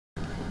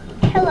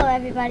Hello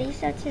everybody,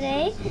 so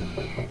today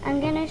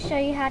I'm going to show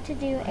you how to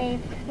do a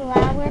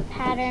flower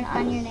pattern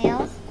on your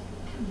nails,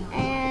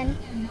 and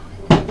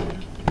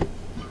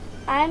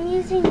I'm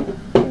using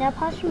nail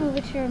polish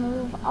remover to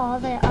remove all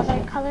the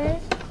other colors,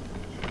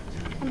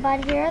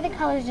 but here are the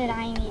colors that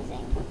I'm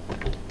using.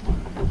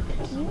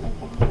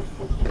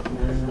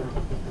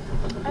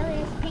 Oh,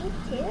 there's pink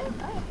too?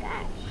 Oh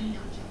gosh.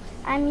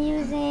 I'm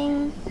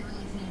using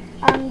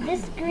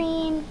this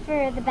green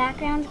for the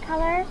background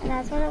color, and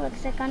that's what it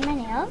looks like on my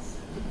nails.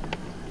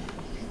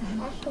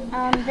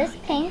 This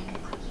pink,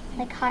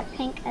 like hot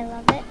pink, I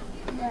love it.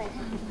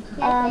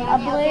 A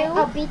blue.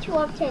 I'll beat you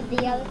up to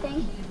the other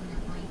thing.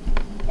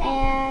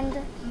 And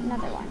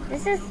another one.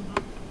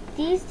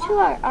 These two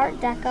are Art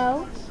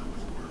Deco,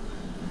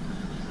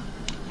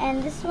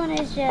 and this one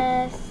is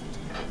just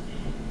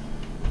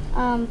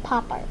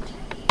pop art.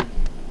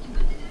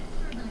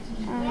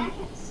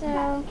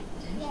 So.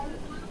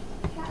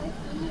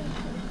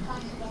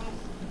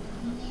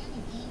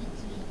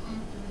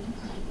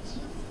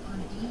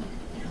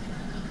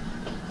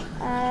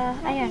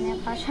 I got nail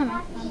polish on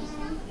my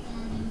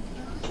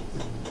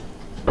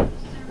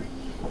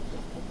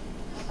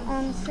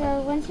thumbs. So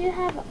once you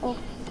have,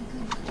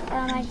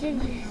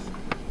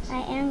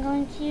 I am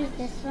going to use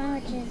this one,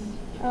 which is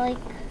like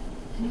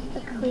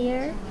a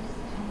clear,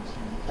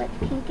 but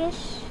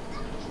pinkish.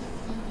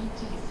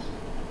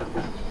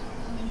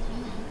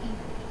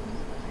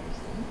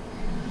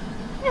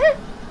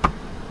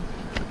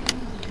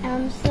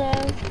 So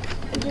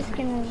I'm just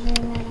gonna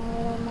zoom in a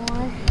little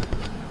more.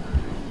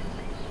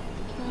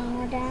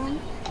 Down.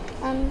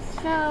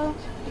 So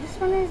this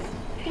one is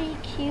pretty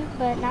cute,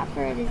 but not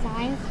for a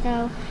design,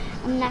 so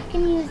I'm not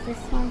going to use this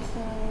one,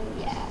 so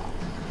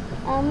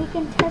yeah. We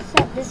can test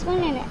out this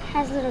one, and it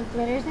has little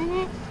glitters in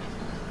it,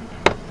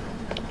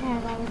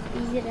 and that was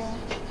really easy to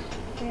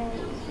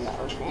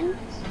open.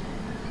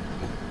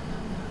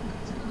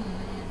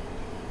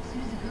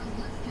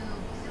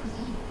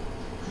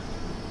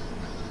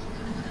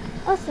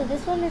 Also,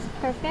 this one is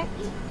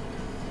perfect,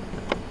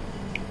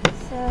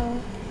 so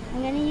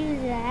I'm going to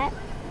use that.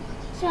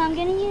 So I'm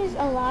going to use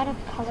a lot of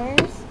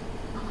colors,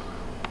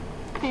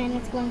 and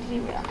it's going to be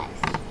real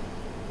nice.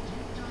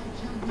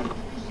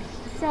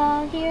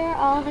 So here are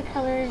all the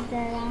colors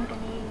that I'm going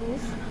to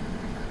use.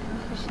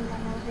 Pushing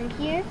them over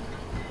here.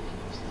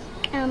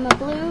 A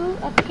blue,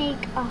 a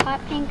pink, a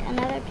hot pink,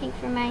 another pink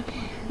for my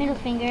middle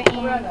finger,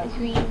 and a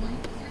green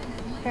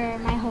for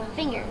my whole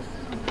fingers.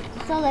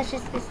 So let's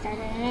just get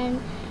started.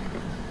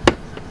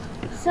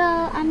 So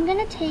I'm going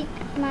to take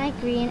my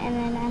green, and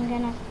then I'm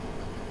going to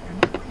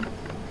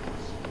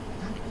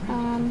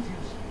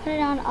put it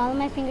on all of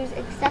my fingers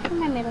except for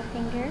my middle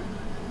finger.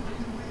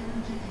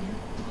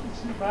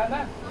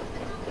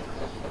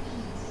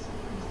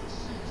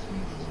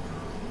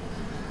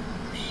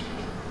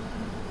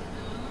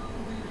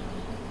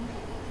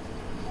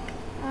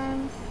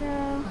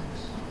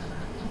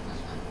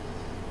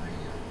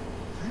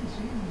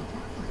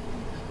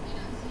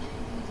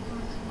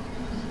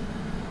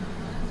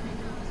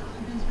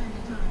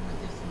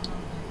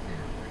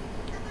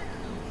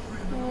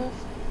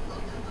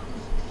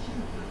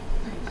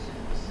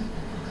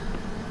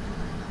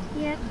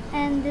 Yep,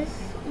 and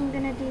I'm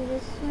gonna do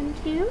this one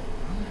too.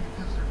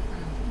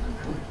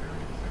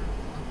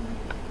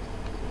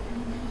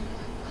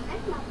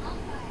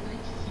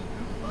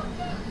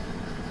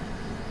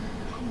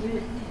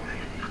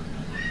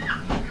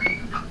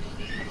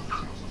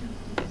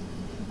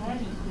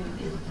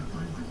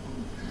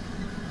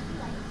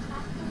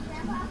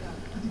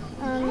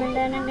 And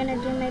then I'm gonna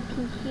do my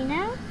pinky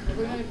now.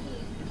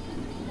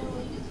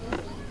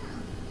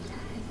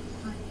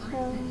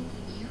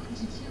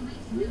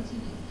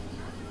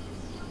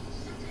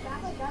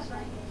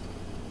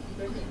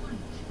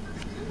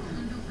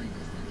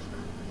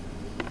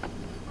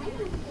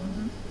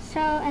 So,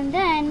 and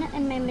then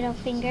in my middle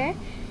finger,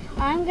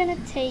 I'm gonna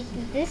take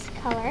this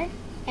color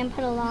and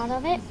put a lot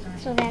of it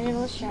so that it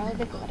will show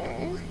the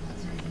glitters.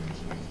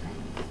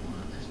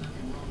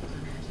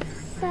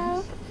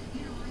 So,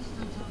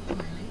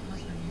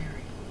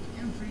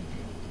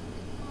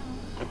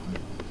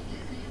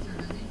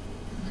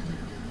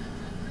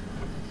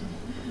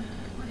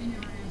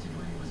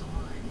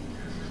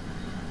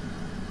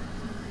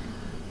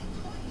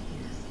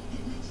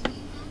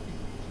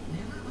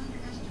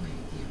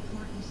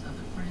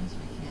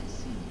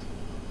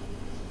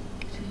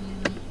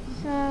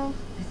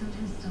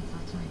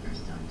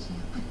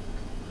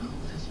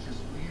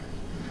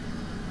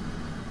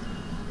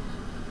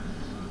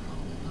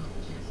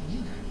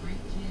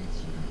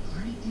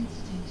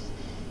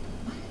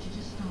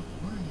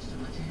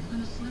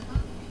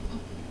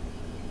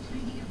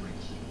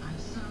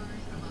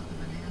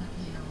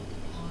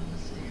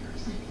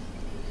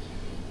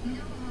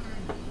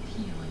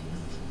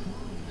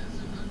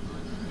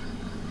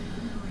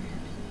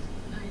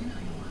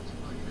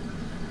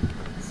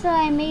 So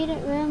I made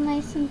it real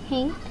nice and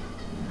pink.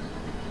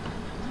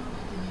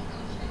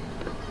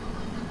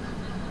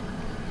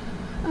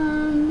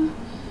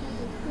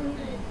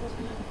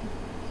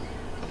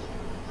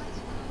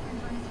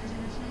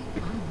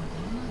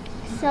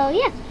 So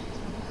yeah,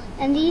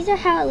 and these are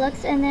how it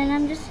looks, and then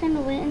I'm just going to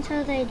wait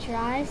until they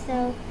dry.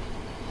 So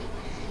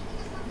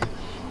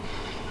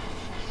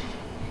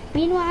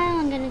meanwhile,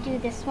 I'm going to do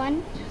this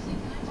one.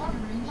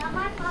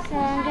 So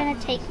I'm going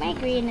to take my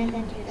green and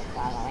then do the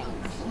following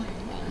thing.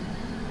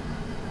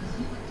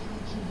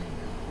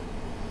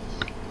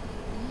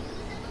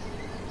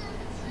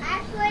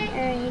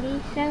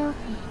 Alrighty, so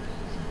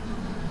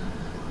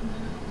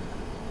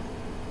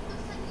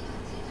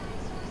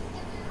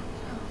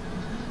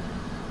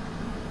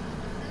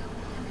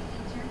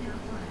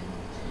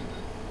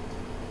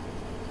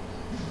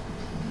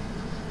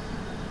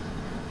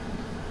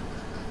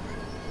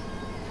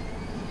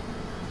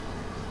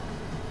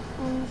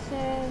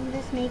I'm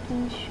just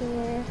making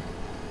sure.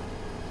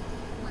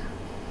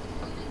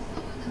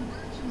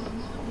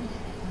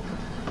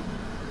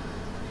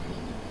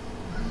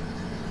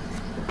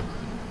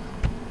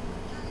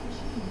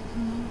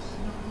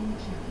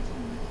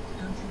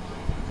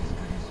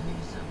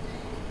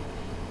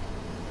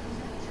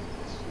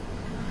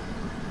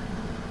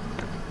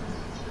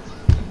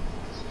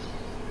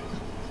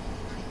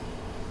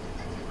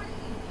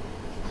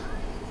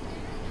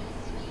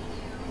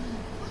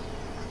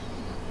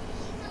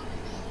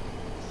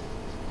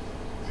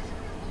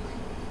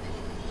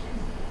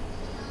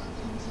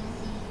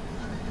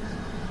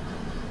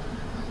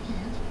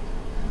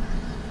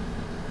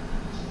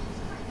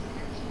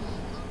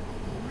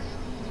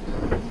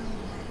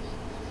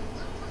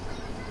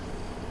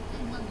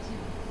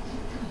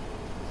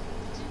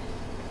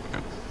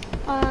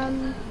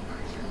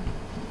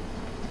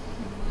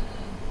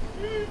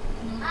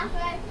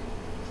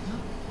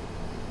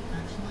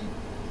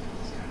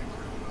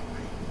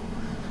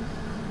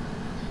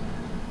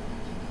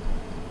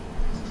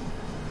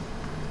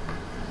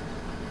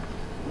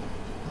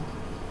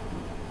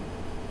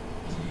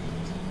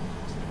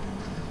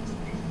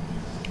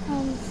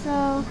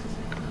 So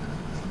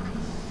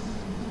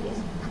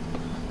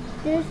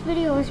this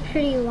video was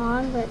pretty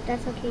long, but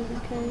that's okay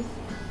because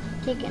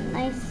take it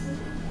nice.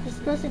 You're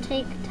supposed to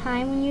take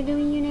time when you're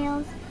doing your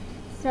nails,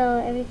 so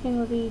everything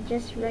will be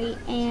just right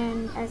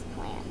and as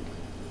planned.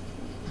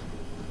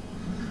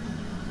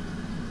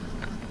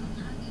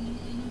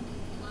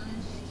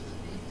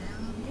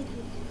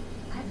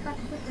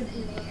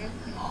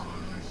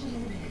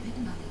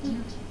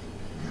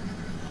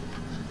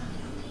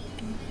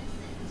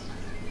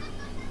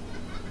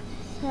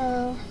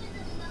 So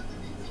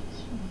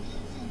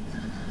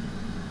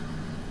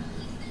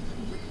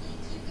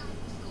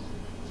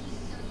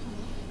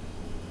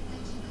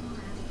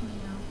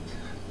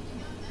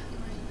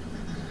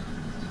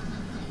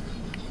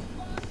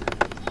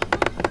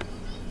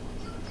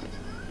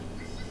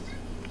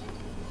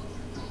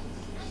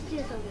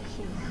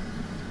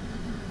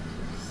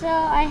So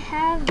I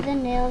have the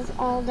nails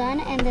all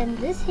done, and then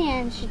this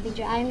hand should be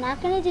dry. I'm not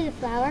going to do the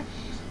flower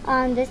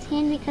on this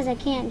hand because I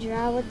can't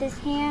draw with this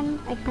hand.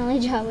 I can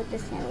only draw with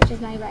this hand, which is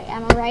my right.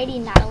 I'm a righty,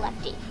 not a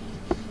lefty.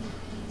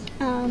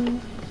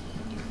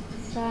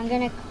 So I'm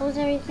going to close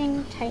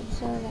everything tight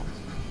so that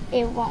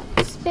it won't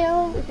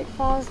spill if it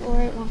falls,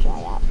 or it won't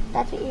dry out.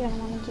 That's what you're going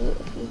to want to do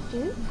if you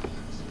do.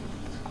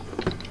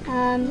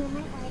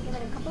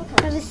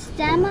 For the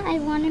stem, I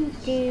want to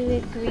do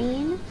it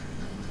green.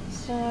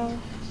 So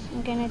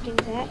I'm going to do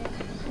that,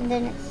 and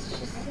then it's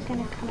just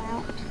going to come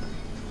out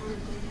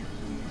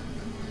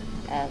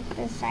of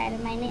the side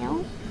of my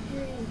nail.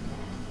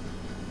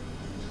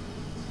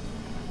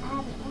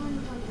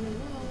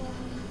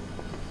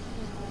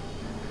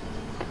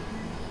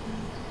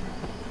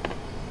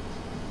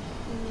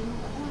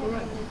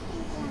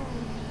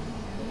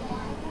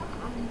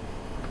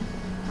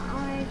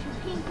 Orange,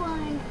 pink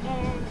one,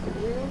 and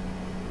blue.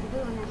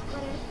 Blue on that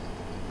glitter.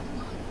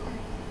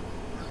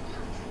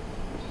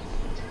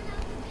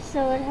 So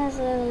it has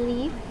a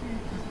leaf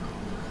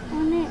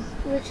on it,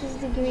 which is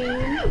the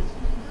green.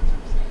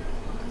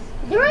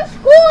 They're in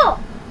school!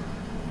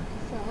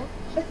 So?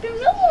 It's the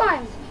new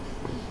one!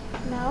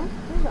 No?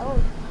 This is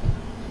old.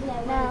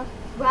 No.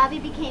 Robbie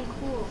became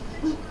cool.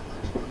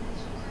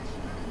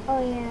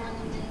 Oh yeah.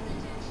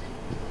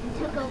 He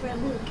took over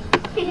Luke.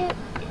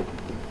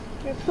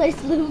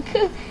 Replace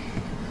Luke.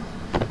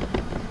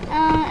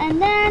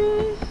 And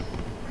then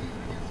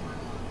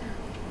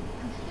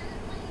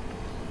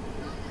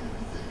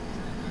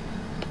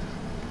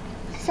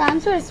so I'm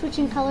sort of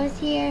switching colors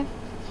here.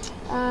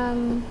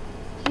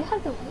 You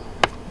have the.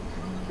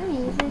 Let me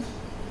use this.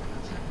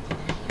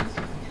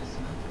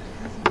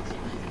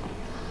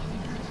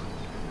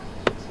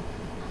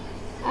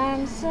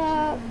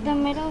 So the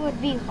middle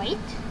would be white.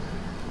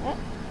 Oh.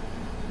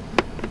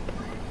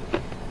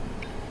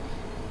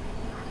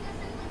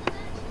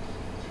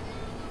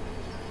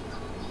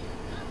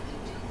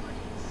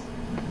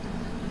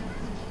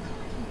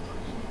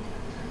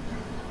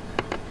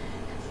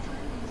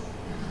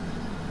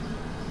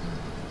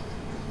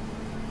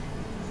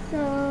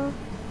 So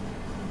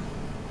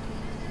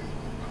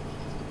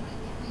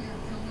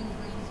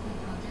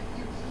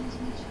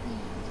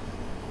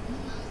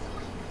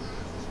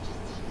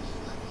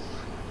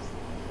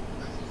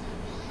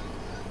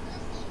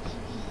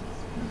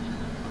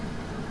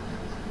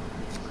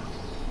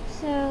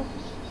So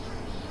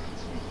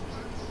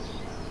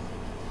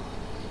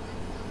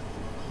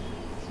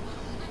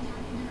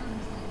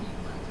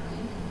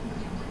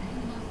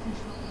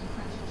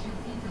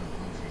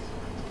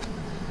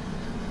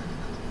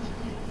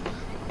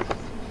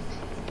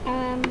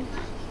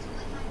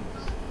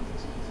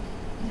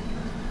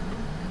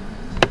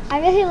I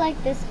really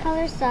like this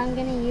color, so I'm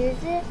gonna use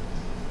it.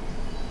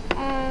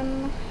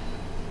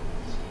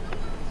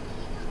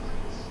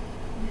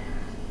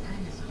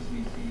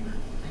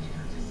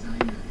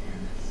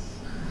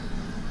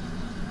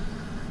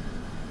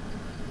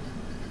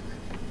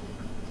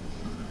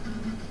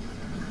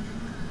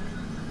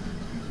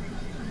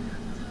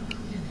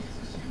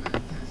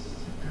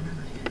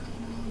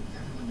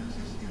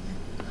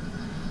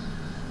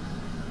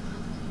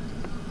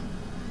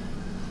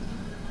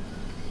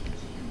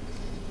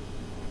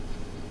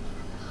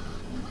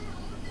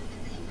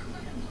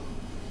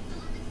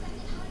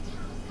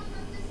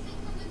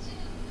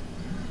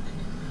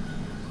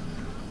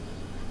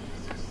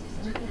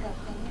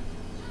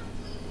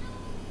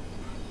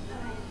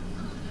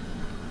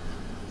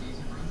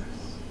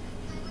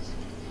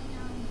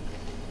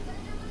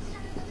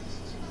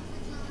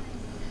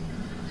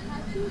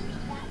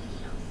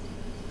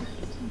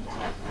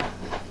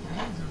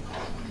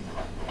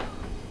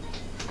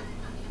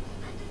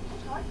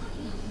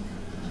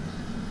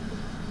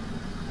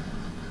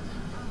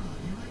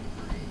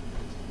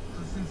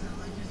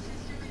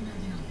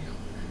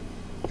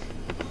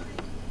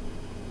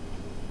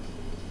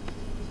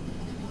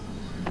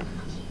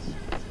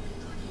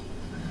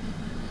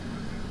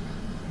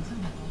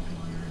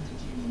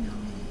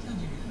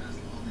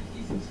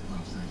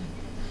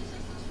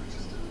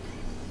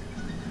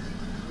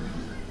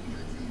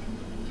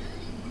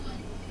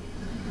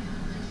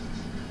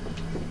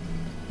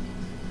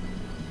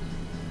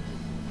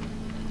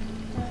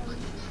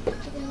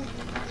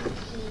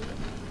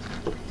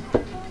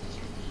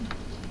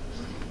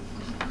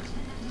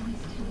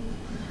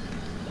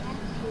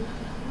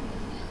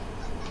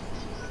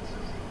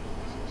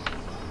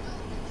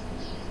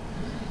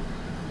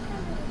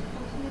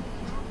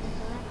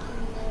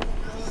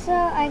 So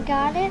I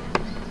got it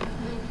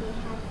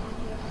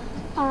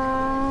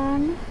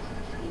on,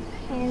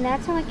 and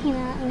that's how it came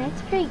out, and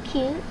it's pretty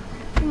cute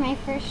for my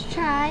first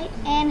try.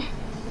 And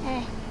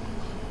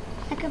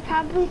I could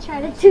probably try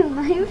to do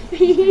my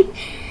feet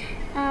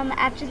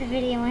after the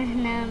video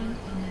and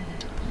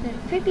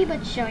creepy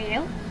but show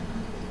you.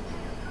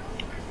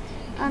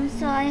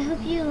 So I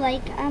hope you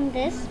like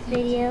this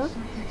video.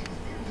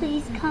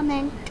 Please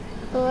comment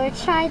or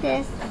try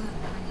this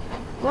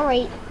or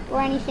rate or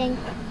anything,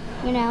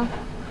 you know.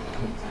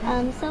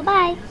 So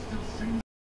bye.